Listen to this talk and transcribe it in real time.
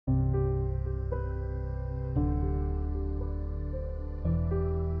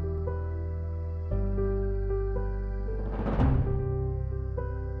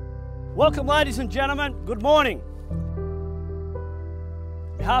Welcome, ladies and gentlemen. Good morning.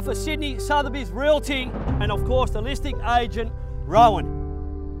 On behalf of Sydney Sotheby's Realty and of course the listing agent, Rowan.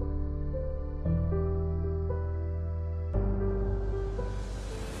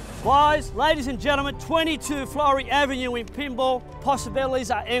 Buyers, ladies and gentlemen, 22 Florey Avenue in Pymble.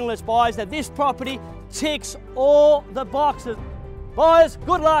 Possibilities are endless, buyers. That this property ticks all the boxes. Buyers,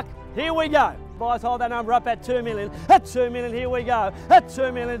 good luck. Here we go. Buyers, hold that number up at 2 million. At 2 million, here we go. At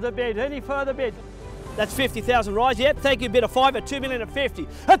 2 million the bid. Any further bid? That's 50,000 rise. Yep, thank you. Bid of 5 at 2 million at 50.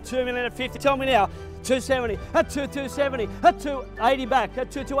 At 2 million at 50. Tell me now. 270. At 270. At 280 back.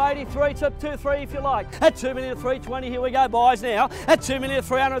 At 283 to 23 if you like. At 2 million at 320. Here we go, buyers now. At 2 million at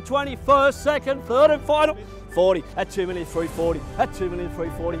 320. First, second, third, and final. 40. At 2 million 340. At 2 million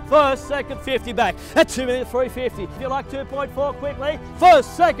 340. First, second, 50 back. At 2 million 350. If you like 2.4 quickly.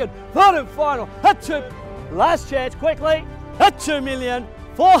 First, second, third, and final. At 2. Last chance quickly. At 2 million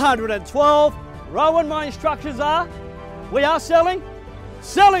 412. Rowan, my instructions are, we are selling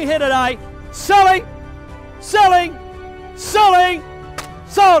here today, selling,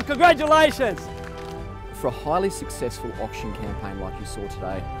 sold, congratulations. For a highly successful auction campaign like you saw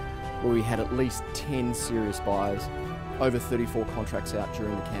today, where we had at least 10 serious buyers, over 34 contracts out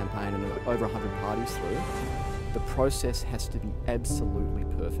during the campaign and over 100 parties through, the process has to be absolutely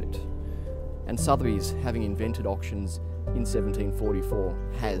perfect. And Sotheby's, having invented auctions in 1744,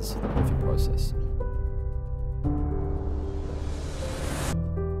 has the perfect process.